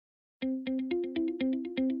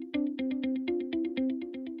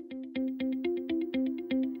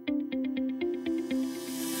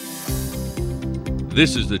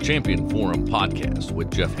This is the Champion Forum podcast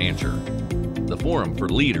with Jeff Hancher, the forum for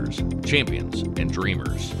leaders, champions, and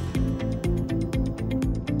dreamers.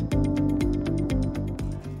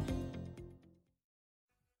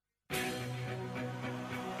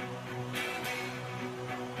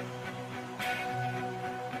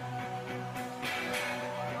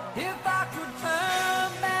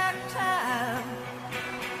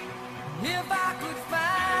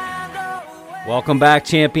 Welcome back,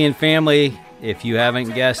 Champion family. If you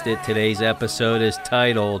haven't guessed it, today's episode is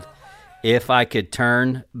titled, If I Could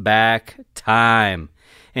Turn Back Time.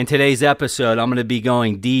 In today's episode, I'm going to be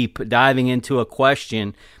going deep, diving into a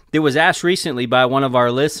question that was asked recently by one of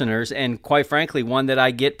our listeners, and quite frankly, one that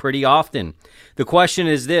I get pretty often. The question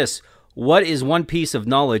is this: what is one piece of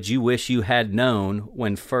knowledge you wish you had known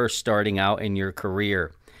when first starting out in your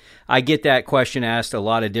career? I get that question asked a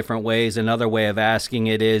lot of different ways. Another way of asking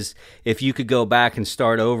it is, if you could go back and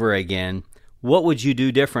start over again, what would you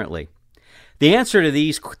do differently? The answer to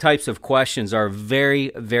these types of questions are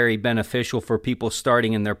very, very beneficial for people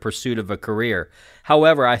starting in their pursuit of a career.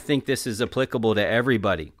 However, I think this is applicable to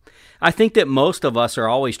everybody. I think that most of us are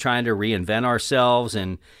always trying to reinvent ourselves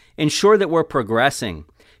and ensure that we're progressing.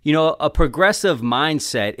 You know, a progressive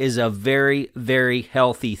mindset is a very, very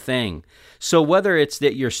healthy thing. So whether it's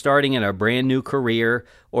that you're starting in a brand new career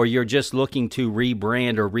or you're just looking to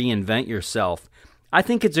rebrand or reinvent yourself, I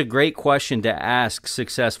think it's a great question to ask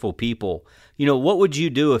successful people. You know, what would you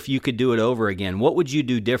do if you could do it over again? What would you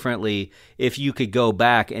do differently if you could go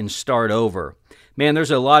back and start over? Man, there's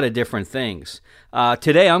a lot of different things.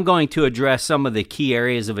 Today, I'm going to address some of the key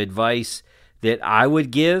areas of advice that I would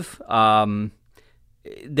give that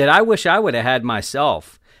I wish I would have had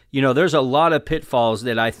myself. You know, there's a lot of pitfalls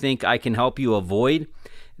that I think I can help you avoid.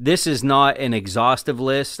 This is not an exhaustive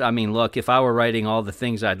list. I mean, look, if I were writing all the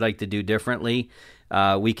things I'd like to do differently,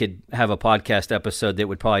 we could have a podcast episode that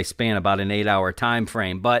would probably span about an 8-hour time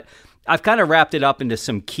frame. But I've kind of wrapped it up into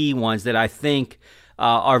some key ones that I think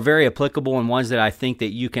are very applicable and ones that I think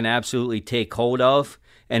that you can absolutely take hold of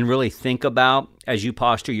and really think about as you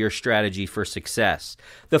posture your strategy for success.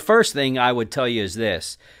 The first thing I would tell you is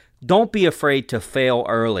this: don't be afraid to fail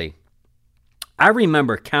early. I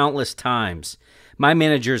remember countless times my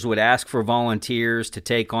managers would ask for volunteers to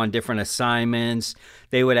take on different assignments.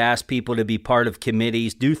 They would ask people to be part of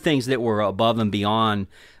committees, do things that were above and beyond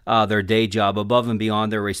their day job, above and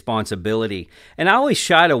beyond their responsibility. And I always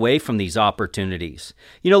shied away from these opportunities.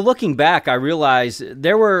 You know, looking back, I realized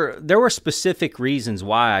there were specific reasons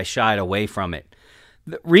why I shied away from it.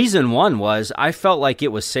 Reason one was I felt like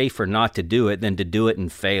it was safer not to do it than to do it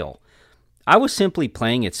and fail. I was simply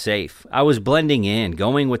playing it safe. I was blending in,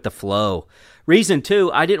 going with the flow. Reason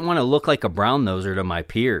two, I didn't want to look like a brown-noser to my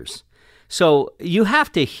peers. So you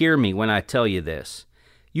have to hear me when I tell you this.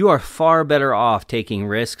 You are far better off taking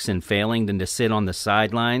risks and failing than to sit on the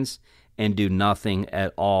sidelines and do nothing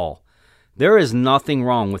at all. There is nothing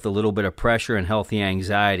wrong with a little bit of pressure and healthy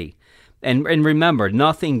anxiety. And remember,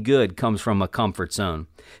 nothing good comes from a comfort zone.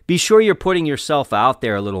 Be sure you're putting yourself out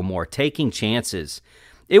there a little more, taking chances.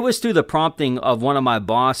 It was through the prompting of one of my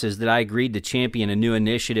bosses that I agreed to champion a new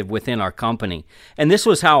initiative within our company. And this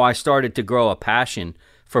was how I started to grow a passion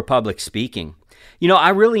for public speaking. You know, I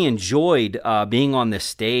really enjoyed being on the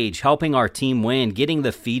stage, helping our team win, getting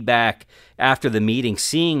the feedback after the meeting,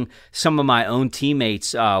 seeing some of my own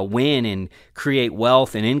teammates win and create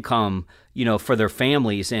wealth and income, you know, for their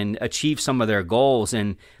families and achieve some of their goals.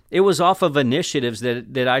 And it was off of initiatives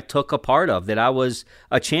that I took a part of, that I was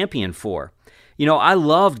a champion for. You know, I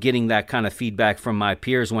loved getting that kind of feedback from my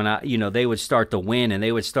peers when they would start to win and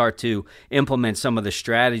they would start to implement some of the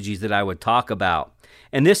strategies that I would talk about.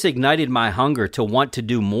 And this ignited my hunger to want to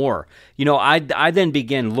do more. You know, I then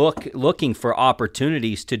began looking for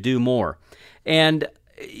opportunities to do more. And,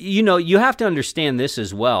 you know, you have to understand this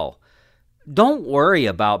as well. Don't worry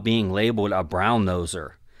about being labeled a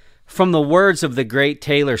brown-noser. From the words of the great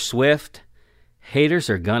Taylor Swift, haters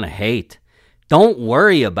are gonna hate. Don't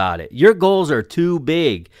worry about it. Your goals are too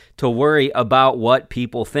big to worry about what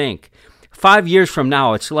people think. 5 years from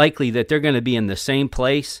now, it's likely that they're going to be in the same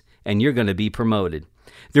place and you're going to be promoted.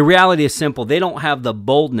 The reality is simple. They don't have the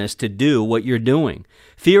boldness to do what you're doing.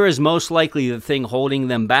 Fear is most likely the thing holding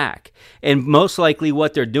them back. And most likely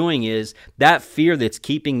what they're doing is that fear that's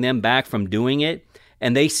keeping them back from doing it,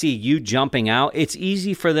 and they see you jumping out, it's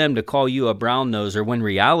easy for them to call you a brown-noser when in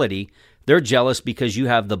reality, they're jealous because you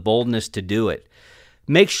have the boldness to do it.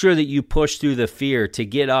 Make sure that you push through the fear to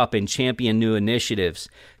get up and champion new initiatives.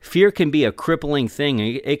 Fear can be a crippling thing.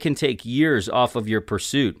 It can take years off of your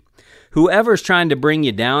pursuit. Whoever's trying to bring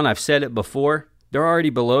you down, I've said it before, they're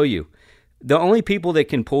already below you. The only people that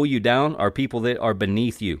can pull you down are people that are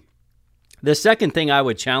beneath you. The second thing I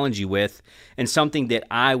would challenge you with, and something that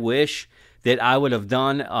I wish that I would have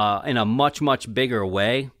done in a much, much bigger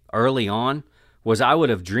way early on, was I would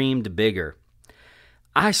have dreamed bigger.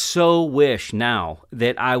 I so wish now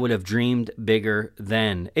that I would have dreamed bigger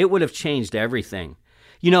then. It would have changed everything.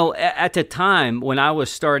 You know, at the time when I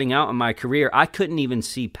was starting out in my career, I couldn't even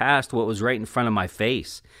see past what was right in front of my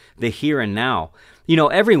face, the here and now. You know,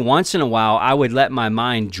 every once in a while, I would let my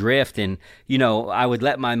mind drift and, you know, I would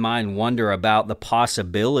let my mind wonder about the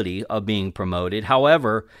possibility of being promoted.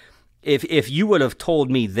 However, if you would have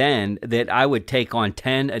told me then that I would take on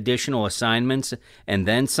 10 additional assignments and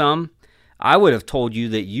then some, I would have told you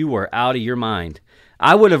that you were out of your mind.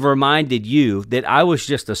 I would have reminded you that I was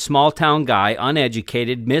just a small-town guy,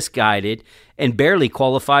 uneducated, misguided, and barely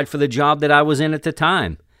qualified for the job that I was in at the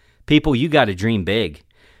time. People, you got to dream big.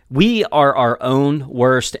 We are our own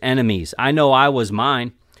worst enemies. I know I was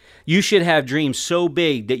mine. You should have dreams so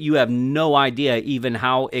big that you have no idea even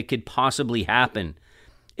how it could possibly happen.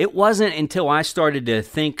 It wasn't until I started to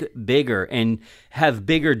think bigger and have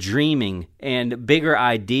bigger dreaming and bigger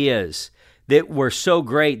ideas that were so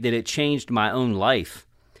great that it changed my own life.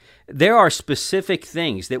 There are specific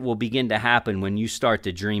things that will begin to happen when you start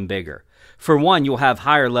to dream bigger. For one, you'll have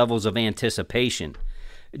higher levels of anticipation.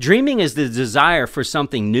 Dreaming is the desire for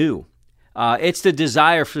something new. It's the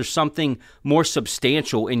desire for something more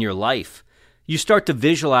substantial in your life. You start to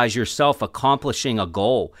visualize yourself accomplishing a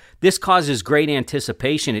goal. This causes great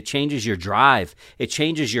anticipation. It changes your drive. It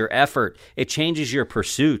changes your effort. It changes your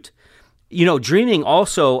pursuit. You know, dreaming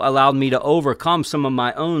also allowed me to overcome some of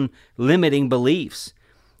my own limiting beliefs.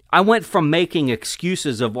 I went from making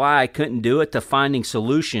excuses of why I couldn't do it to finding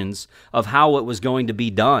solutions of how it was going to be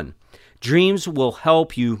done. Dreams will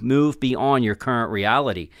help you move beyond your current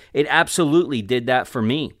reality. It absolutely did that for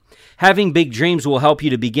me. Having big dreams will help you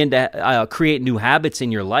to begin to create new habits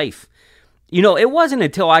in your life. You know, it wasn't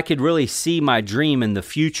until I could really see my dream in the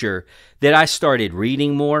future that I started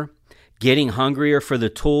reading more, getting hungrier for the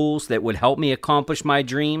tools that would help me accomplish my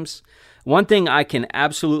dreams. One thing I can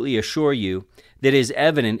absolutely assure you that is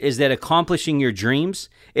evident is that accomplishing your dreams,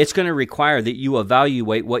 it's going to require that you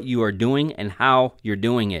evaluate what you are doing and how you're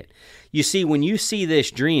doing it. You see, when you see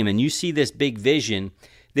this dream and you see this big vision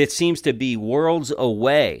that seems to be worlds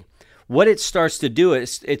away, what it starts to do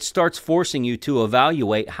is it starts forcing you to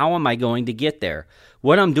evaluate, how am I going to get there?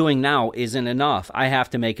 What I'm doing now isn't enough. I have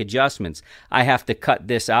to make adjustments. I have to cut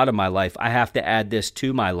this out of my life. I have to add this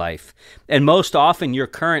to my life. And most often, your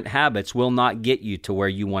current habits will not get you to where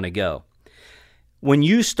you want to go. When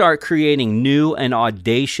you start creating new and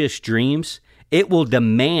audacious dreams, it will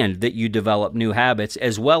demand that you develop new habits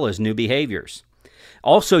as well as new behaviors.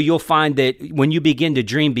 Also, you'll find that when you begin to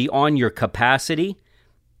dream beyond your capacity,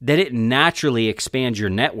 that it naturally expands your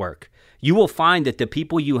network. You will find that the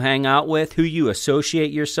people you hang out with, who you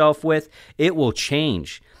associate yourself with, it will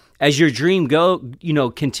change. As your dream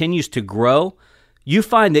continues to grow, you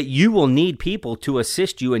find that you will need people to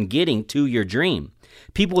assist you in getting to your dream.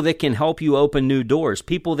 People that can help you open new doors,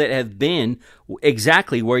 people that have been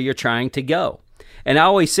exactly where you're trying to go. And I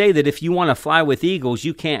always say that if you want to fly with eagles,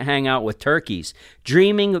 you can't hang out with turkeys.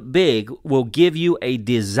 Dreaming big will give you a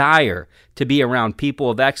desire to be around people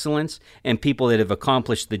of excellence and people that have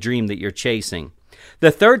accomplished the dream that you're chasing.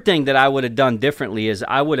 The third thing that I would have done differently is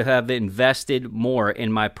I would have invested more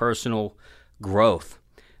in my personal growth.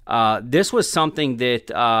 This was something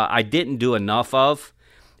that I didn't do enough of.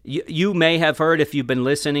 You may have heard, if you've been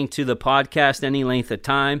listening to the podcast any length of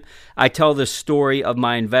time, I tell the story of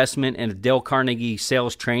my investment in a Dale Carnegie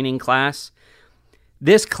sales training class.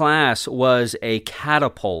 This class was a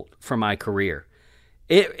catapult for my career.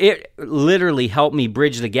 It literally helped me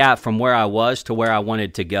bridge the gap from where I was to where I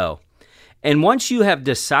wanted to go. And once you have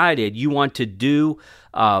decided you want to do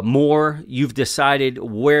more, you've decided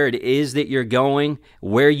where it is that you're going,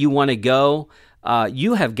 where you want to go,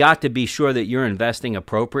 you have got to be sure that you're investing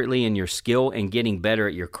appropriately in your skill and getting better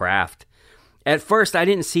at your craft. At first, I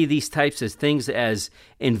didn't see these types of things as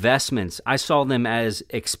investments. I saw them as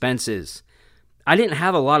expenses. I didn't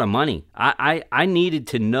have a lot of money. I needed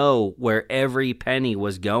to know where every penny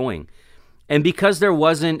was going. And because there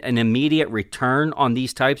wasn't an immediate return on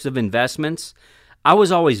these types of investments, I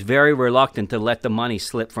was always very reluctant to let the money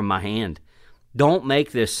slip from my hand. Don't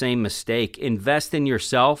make this same mistake. Invest in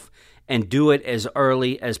yourself and do it as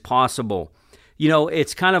early as possible. You know,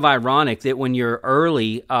 it's kind of ironic that when you're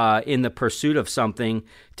early in the pursuit of something,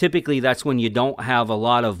 typically that's when you don't have a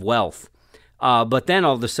lot of wealth. But then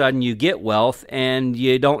all of a sudden you get wealth and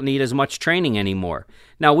you don't need as much training anymore.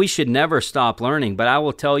 Now, we should never stop learning, but I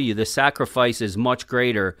will tell you the sacrifice is much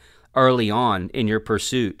greater early on in your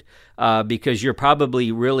pursuit because you're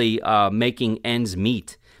probably really making ends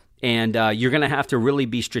meet. And you're going to have to really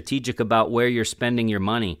be strategic about where you're spending your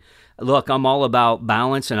money. Look, I'm all about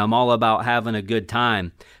balance and I'm all about having a good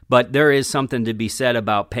time, but there is something to be said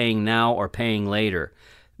about paying now or paying later.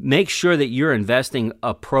 Make sure that you're investing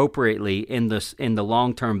appropriately in the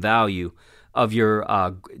long-term value of your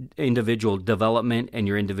individual development and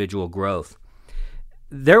your individual growth.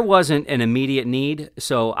 There wasn't an immediate need,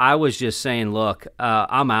 so I was just saying, look,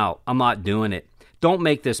 I'm out. I'm not doing it. Don't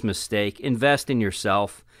make this mistake. Invest in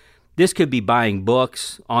yourself. This could be buying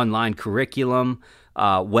books, online curriculum,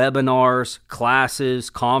 webinars, classes,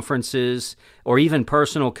 conferences, or even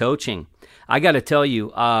personal coaching. I got to tell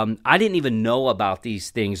you, I didn't even know about these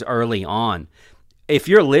things early on. If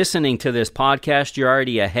you're listening to this podcast, you're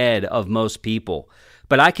already ahead of most people.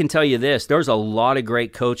 But I can tell you this, there's a lot of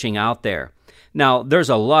great coaching out there. Now, there's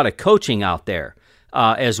a lot of coaching out there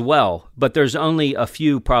as well, but there's only a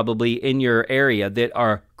few probably in your area that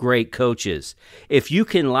are great coaches. If you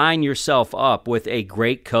can line yourself up with a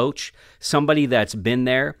great coach, somebody that's been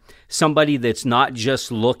there, somebody that's not just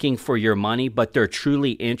looking for your money, but they're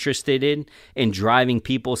truly interested in driving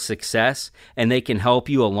people's success, and they can help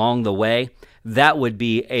you along the way, that would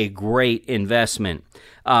be a great investment.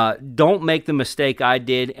 Don't make the mistake I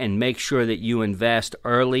did and make sure that you invest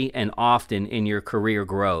early and often in your career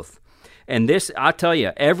growth. And this, I'll tell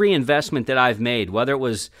you, every investment that I've made, whether it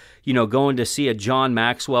was, going to see a John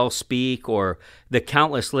Maxwell speak or the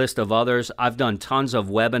countless list of others, I've done tons of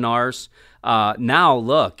webinars. Now,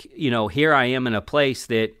 look, here I am in a place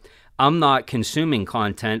that I'm not consuming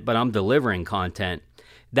content, but I'm delivering content.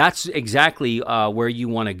 That's exactly where you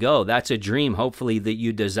want to go. That's a dream, hopefully, that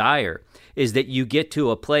you desire, is that you get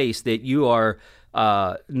to a place that you are,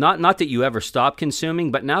 not that you ever stop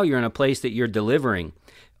consuming, but now you're in a place that you're delivering.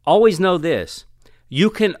 Always know this, you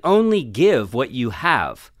can only give what you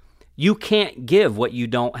have. You can't give what you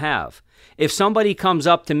don't have. If somebody comes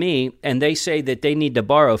up to me and they say that they need to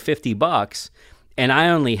borrow $50 and I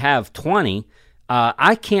only have 20,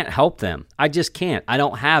 I can't help them. I just can't. I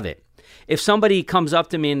don't have it. If somebody comes up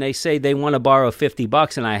to me and they say they want to borrow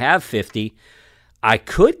 $50 and I have 50, I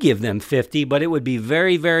could give them 50, but it would be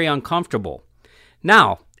very, very uncomfortable.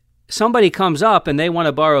 Now, somebody comes up and they want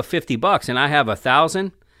to borrow $50 and I have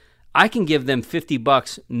 1,000, I can give them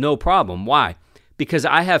 $50 no problem. Why? Because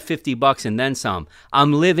I have $50 and then some.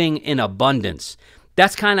 I'm living in abundance.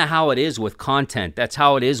 That's kind of how it is with content. That's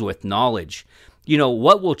how it is with knowledge.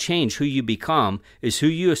 What will change who you become is who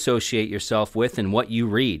you associate yourself with and what you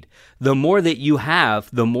read. The more that you have,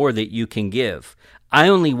 the more that you can give. I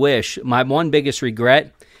only wish, my one biggest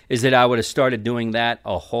regret is that I would have started doing that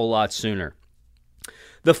a whole lot sooner.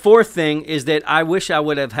 The fourth thing is that I wish I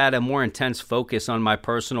would have had a more intense focus on my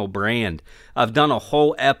personal brand. I've done a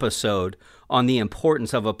whole episode on the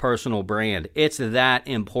importance of a personal brand. It's that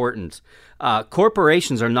important.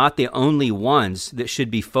 Corporations are not the only ones that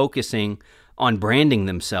should be focusing on branding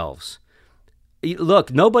themselves.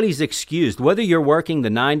 Look, nobody's excused. Whether you're working the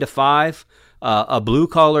 9-to-5, a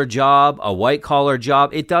blue-collar job, a white-collar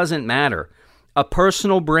job, it doesn't matter. A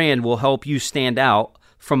personal brand will help you stand out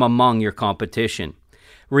from among your competition.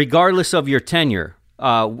 Regardless of your tenure,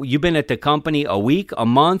 you've been at the company a week, a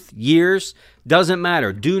month, years, doesn't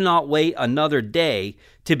matter. Do not wait another day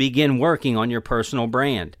to begin working on your personal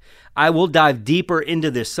brand. I will dive deeper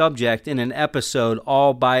into this subject in an episode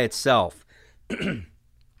all by itself.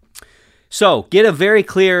 So, get a very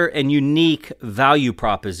clear and unique value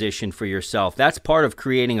proposition for yourself. That's part of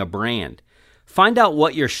creating a brand. Find out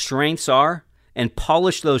what your strengths are and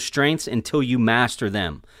polish those strengths until you master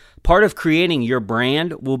them. Part of creating your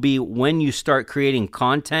brand will be when you start creating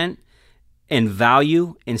content and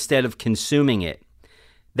value instead of consuming it.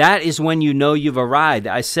 That is when you know you've arrived.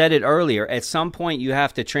 I said it earlier. At some point, you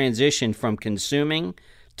have to transition from consuming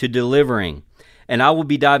to delivering. And I will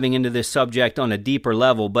be diving into this subject on a deeper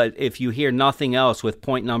level, but if you hear nothing else with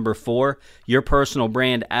point number 4, your personal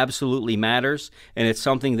brand absolutely matters, and it's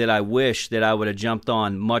something that I wish that I would have jumped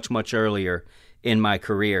on much, much earlier in my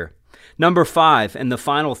career. Number 5, and the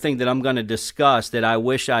final thing that I'm going to discuss that I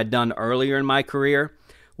wish I'd done earlier in my career,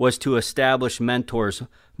 was to establish mentors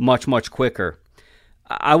much, much quicker.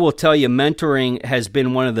 I will tell you, mentoring has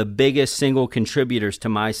been one of the biggest single contributors to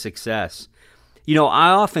my success. I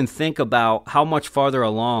often think about how much farther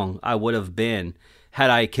along I would have been had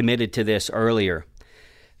I committed to this earlier.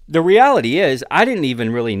 The reality is, I didn't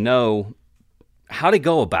even really know how to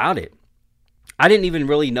go about it. I didn't even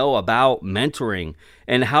really know about mentoring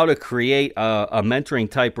and how to create a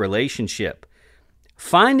mentoring type relationship.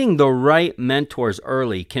 Finding the right mentors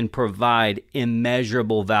early can provide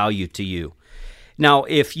immeasurable value to you. Now,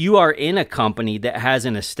 if you are in a company that has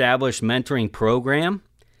an established mentoring program,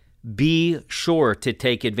 be sure to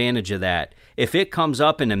take advantage of that. If it comes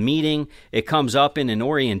up in a meeting, it comes up in an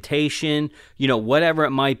orientation, whatever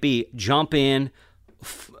it might be, jump in.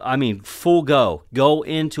 Full go. Go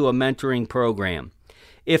into a mentoring program.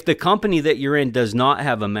 If the company that you're in does not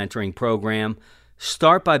have a mentoring program,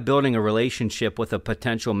 start by building a relationship with a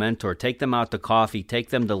potential mentor. Take them out to coffee. Take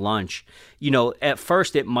them to lunch. At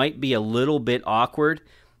first it might be a little bit awkward.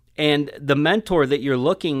 And the mentor that you're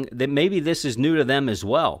looking, that maybe this is new to them as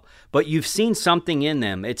well, but you've seen something in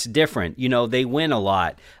them. It's different. They win a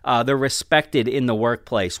lot. They're respected in the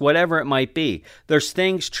workplace, whatever it might be. There's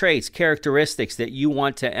things, traits, characteristics that you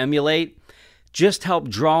want to emulate. Just help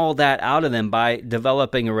draw that out of them by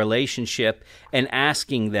developing a relationship and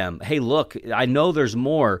asking them, hey, look, I know there's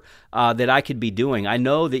more that I could be doing. I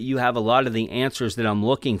know that you have a lot of the answers that I'm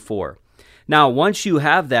looking for. Now, once you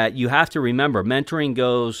have that, you have to remember mentoring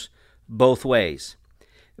goes both ways.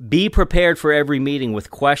 Be prepared for every meeting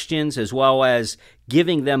with questions as well as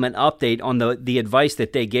giving them an update on the advice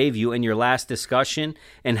that they gave you in your last discussion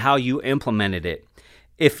and how you implemented it.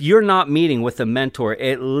 If you're not meeting with a mentor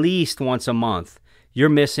at least once a month, you're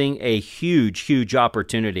missing a huge, huge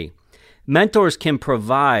opportunity. Mentors can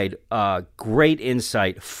provide great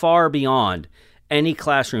insight far beyond any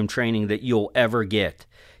classroom training that you'll ever get.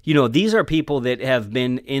 These are people that have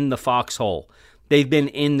been in the foxhole. They've been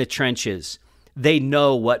in the trenches. They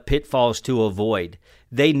know what pitfalls to avoid.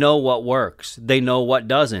 They know what works. They know what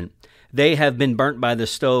doesn't. They have been burnt by the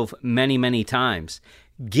stove many, many times.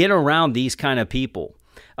 Get around these kind of people.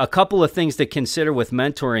 A couple of things to consider with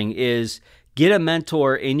mentoring is get a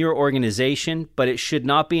mentor in your organization, but it should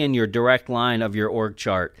not be in your direct line of your org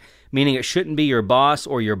chart. Meaning it shouldn't be your boss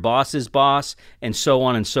or your boss's boss, and so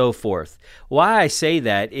on and so forth. Why I say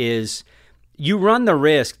that is you run the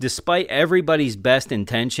risk, despite everybody's best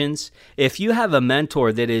intentions, if you have a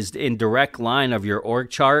mentor that is in direct line of your org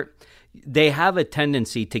chart, they have a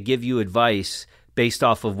tendency to give you advice based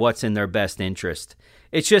off of what's in their best interest.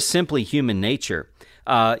 It's just simply human nature.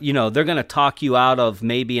 They're going to talk you out of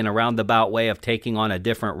maybe in a roundabout way of taking on a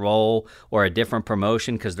different role or a different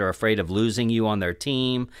promotion because they're afraid of losing you on their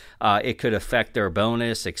team. It could affect their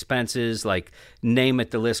bonus, expenses, name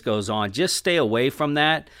it, the list goes on. Just stay away from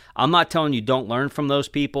that. I'm not telling you don't learn from those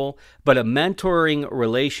people, but a mentoring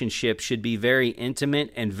relationship should be very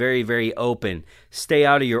intimate and very, very open. Stay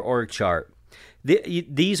out of your org chart.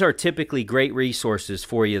 These are typically great resources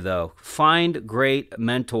for you, though. Find great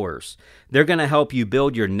mentors. They're going to help you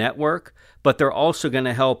build your network, but they're also going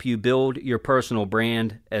to help you build your personal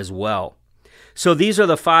brand as well. So these are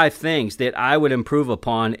the 5 things that I would improve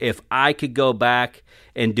upon if I could go back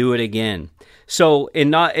and do it again. So in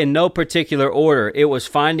no particular order, it was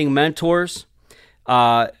finding mentors.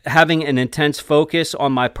 Having an intense focus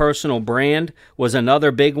on my personal brand was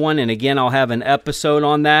another big one. And again, I'll have an episode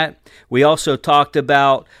on that. We also talked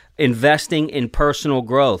about investing in personal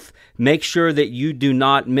growth. Make sure that you do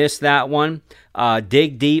not miss that one.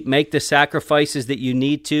 Dig deep, make the sacrifices that you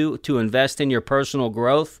need to invest in your personal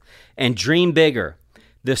growth, and dream bigger.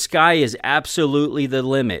 The sky is absolutely the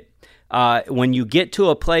limit. When you get to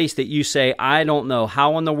a place that you say, I don't know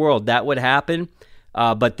how in the world that would happen,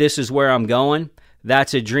 but this is where I'm going,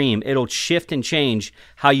 that's a dream. It'll shift and change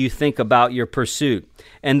how you think about your pursuit.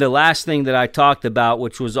 And the last thing that I talked about,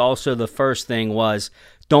 which was also the first thing, was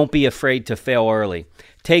don't be afraid to fail early.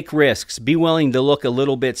 Take risks. Be willing to look a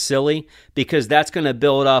little bit silly because that's going to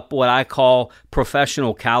build up what I call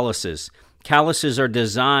professional calluses. Calluses are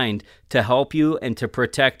designed to help you and to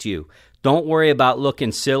protect you. Don't worry about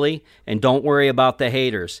looking silly and don't worry about the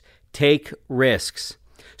haters. Take risks.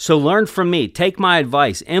 So learn from me. Take my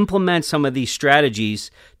advice. Implement some of these strategies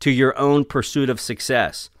to your own pursuit of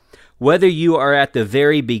success. Whether you are at the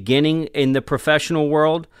very beginning in the professional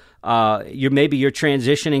world, maybe you're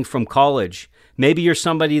transitioning from college. Maybe you're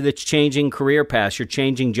somebody that's changing career paths. You're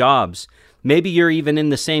changing jobs. Maybe you're even in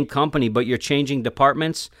the same company, but you're changing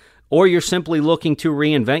departments, or you're simply looking to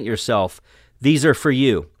reinvent yourself. These are for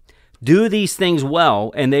you. Do these things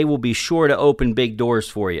well, and they will be sure to open big doors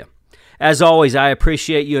for you. As always, I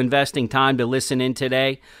appreciate you investing time to listen in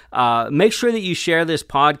today. Make sure that you share this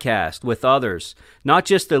podcast with others, not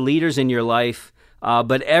just the leaders in your life,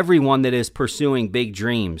 but everyone that is pursuing big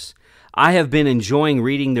dreams. I have been enjoying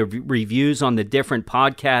reading the reviews on the different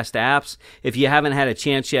podcast apps. If you haven't had a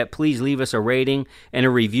chance yet, please leave us a rating and a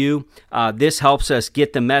review. This helps us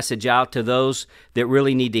get the message out to those that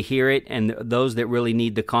really need to hear it and those that really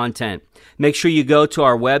need the content. Make sure you go to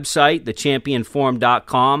our website,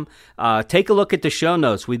 thechampionforum.com. take a look at the show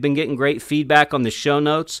notes. We've been getting great feedback on the show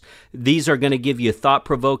notes. These are going to give you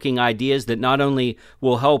thought-provoking ideas that not only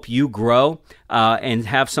will help you grow and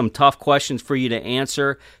have some tough questions for you to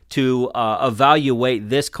answer to evaluate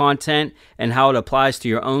this content and how it applies to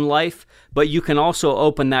your own life, but you can also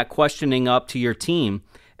open that questioning up to your team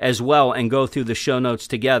as well and go through the show notes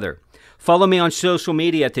together. Follow me on social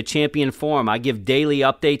media at the Champion Forum. I give daily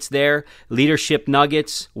updates there, leadership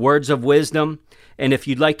nuggets, words of wisdom. And if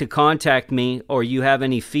you'd like to contact me or you have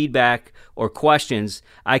any feedback or questions,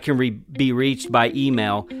 I can be reached by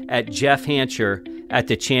email at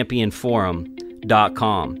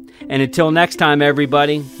jeffhancher@thechampionforum.com. And until next time,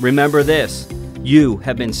 everybody, remember this: you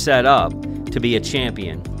have been set up to be a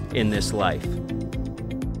champion in this life.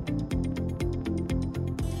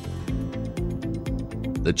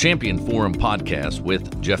 The Champion Forum podcast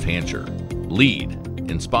with Jeff Hancher. Lead,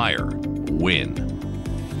 inspire, win.